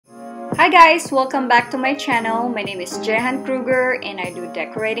Hi guys! Welcome back to my channel. My name is Jehan Kruger and I do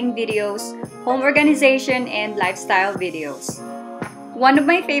decorating videos, home organization, and lifestyle videos. One of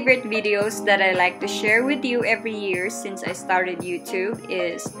my favorite videos that I like to share with you every year since I started YouTube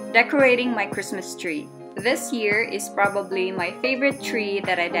is decorating my Christmas tree. This year is probably my favorite tree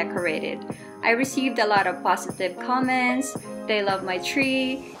that I decorated. I received a lot of positive comments. They love my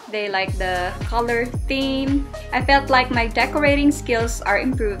tree. They like the color theme. I felt like my decorating skills are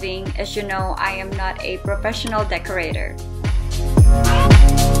improving. As you know, I am not a professional decorator.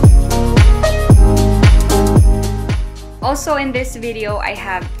 Also in this video, I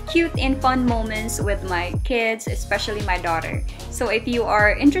have cute and fun moments with my kids, especially my daughter. So if you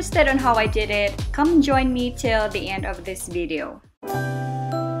are interested on how I did it, come join me till the end of this video.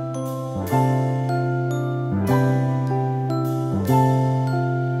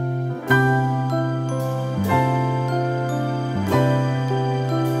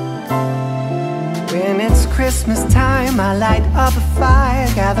 When it's Christmas time, I light up a fire,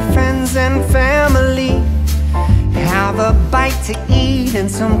 gather friends and family, have a bite to eat and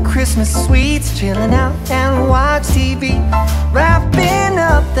some Christmas sweets, chilling out and watch TV, wrapping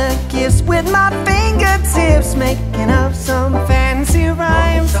up the gifts with my fingertips, making up some fancy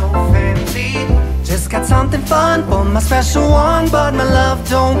rhymes. So fancy. Just got something fun for my special one, but my love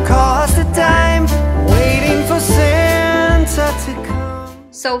don't cost a dime, waiting for Santa to come.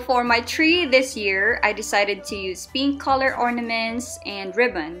 So for my tree this year, I decided to use pink color ornaments and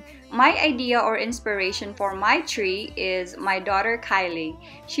ribbon. My idea or inspiration for my tree is my daughter Kylie.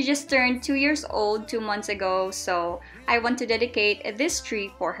 She just turned 2 years old 2 months ago, so I want to dedicate this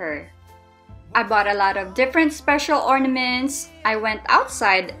tree for her. I bought a lot of different special ornaments. I went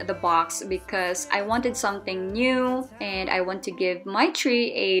outside the box because I wanted something new and I want to give my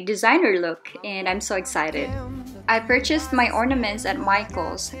tree a designer look, and I'm so excited. I purchased my ornaments at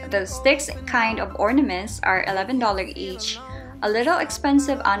Michael's. The sticks kind of ornaments are $11 each. A little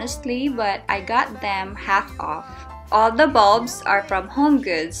expensive honestly, but I got them half off. All the bulbs are from Home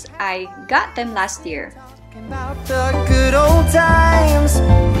Goods. I got them last year. About the good old times,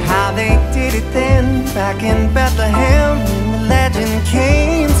 how they did it then, back in Bethlehem, when the legend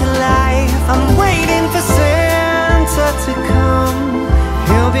came to life. I'm waiting for Santa to come.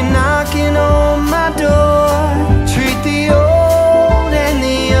 He'll be knocking on my door. Treat the old and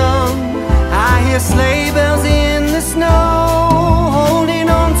the young. I hear sleigh bells in the snow, holding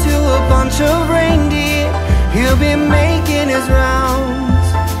on to a bunch of reindeer. He'll be making his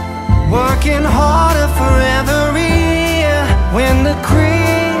rounds, working harder for every year, when the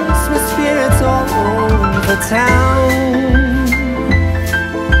Christmas spirit's all over town.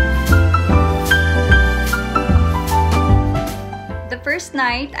 The first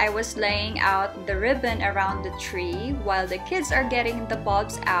night, I was laying out the ribbon around the tree while the kids are getting the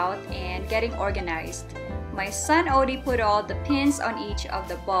bulbs out and getting organized. My son Odie put all the pins on each of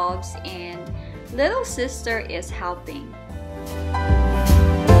the bulbs and little sister is helping.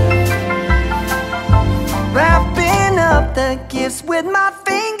 Wrapping up the gifts with my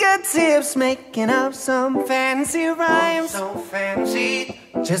fingertips, making up some fancy rhymes. So fancy.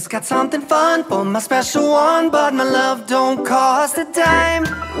 Just got something fun for my special one, but my love don't cost a dime,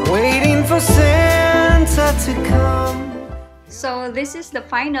 waiting for Santa to come. So this is the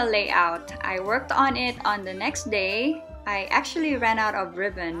final layout. I worked on it on the next day. I actually ran out of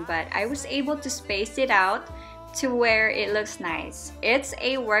ribbon, but I was able to space it out to where it looks nice. It's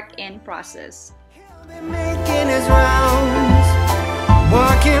a work in process. Making his rounds,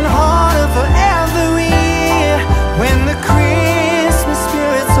 working harder for every year, when the Christmas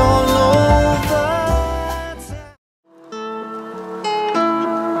spirit's all over.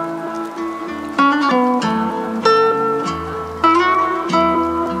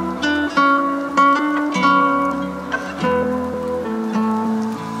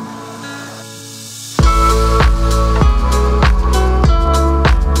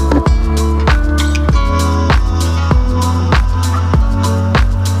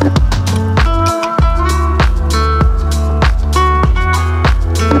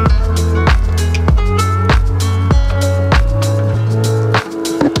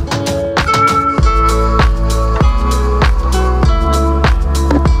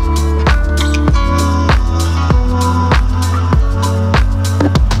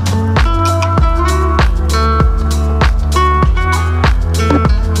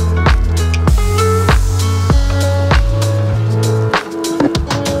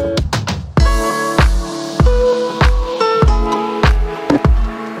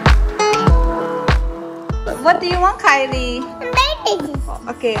 What do you want, Kylie? Baby.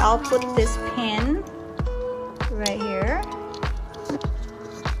 Okay, I'll put this pin right here.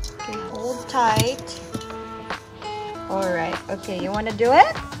 Okay, hold tight. Alright, okay, you want to do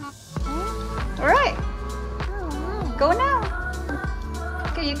it? Alright, go now.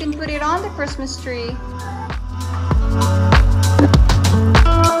 Okay, you can put it on the Christmas tree.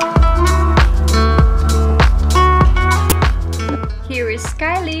 Here is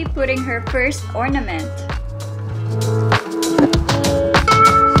Kylie putting her first ornament.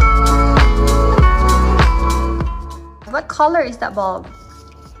 What color is that bulb?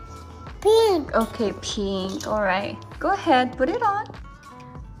 Pink. Okay, pink. Alright. Go ahead, put it on.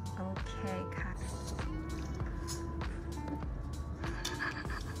 Okay,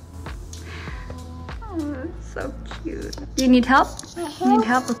 oh, so cute. You need help? You need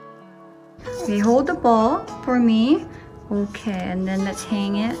help? Okay, hold the ball for me. Okay, and then let's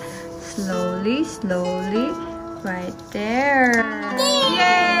hang it slowly, slowly. Right there.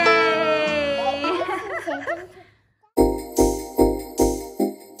 Yay!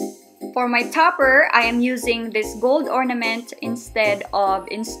 For my topper, I am using this gold ornament instead of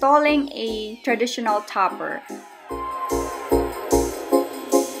installing a traditional topper.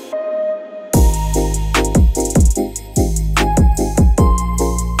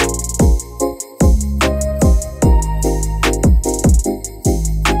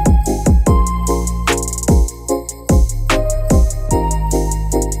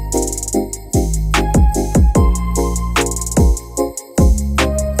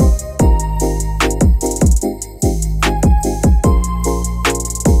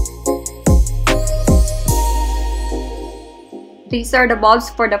 These are the bulbs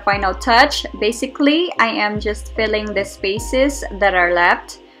for the final touch. Basically, I am just filling the spaces that are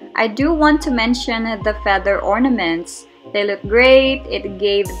left. I do want to mention the feather ornaments. They look great. It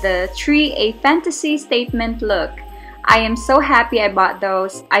gave the tree a fantasy statement look. I am so happy I bought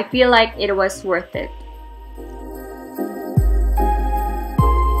those. I feel like it was worth it.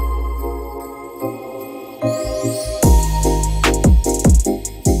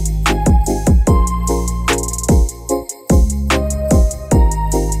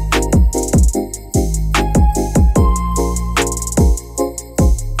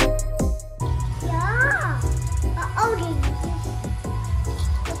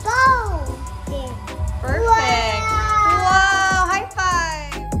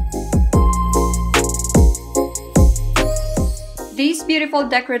 These beautiful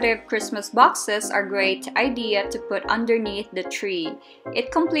decorative Christmas boxes are a great idea to put underneath the tree.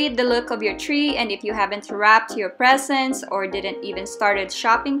 It completes the look of your tree, and if you haven't wrapped your presents or didn't even started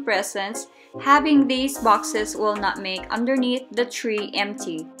shopping presents, having these boxes will not make underneath the tree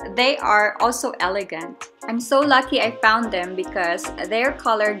empty. They are also elegant. I'm so lucky I found them because their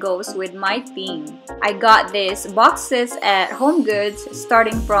color goes with my theme. I got these boxes at Home Goods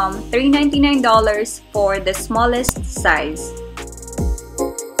starting from $3.99 for the smallest size.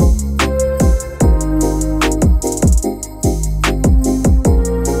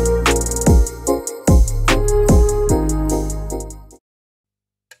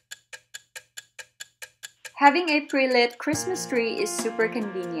 Having a pre-lit Christmas tree is super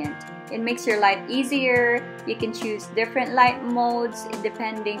convenient. It makes your life easier. You can choose different light modes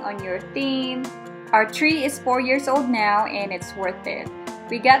depending on your theme. Our tree is 4 years old now and it's worth it.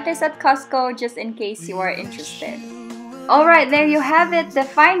 We got this at Costco just in case you are interested. Alright, there you have it, the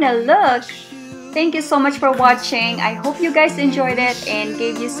final look. Thank you so much for watching. I hope you guys enjoyed it and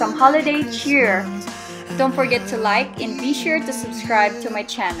gave you some holiday cheer. Don't forget to like and be sure to subscribe to my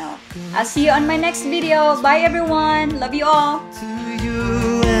channel. I'll see you on my next video. Bye everyone. Love you all.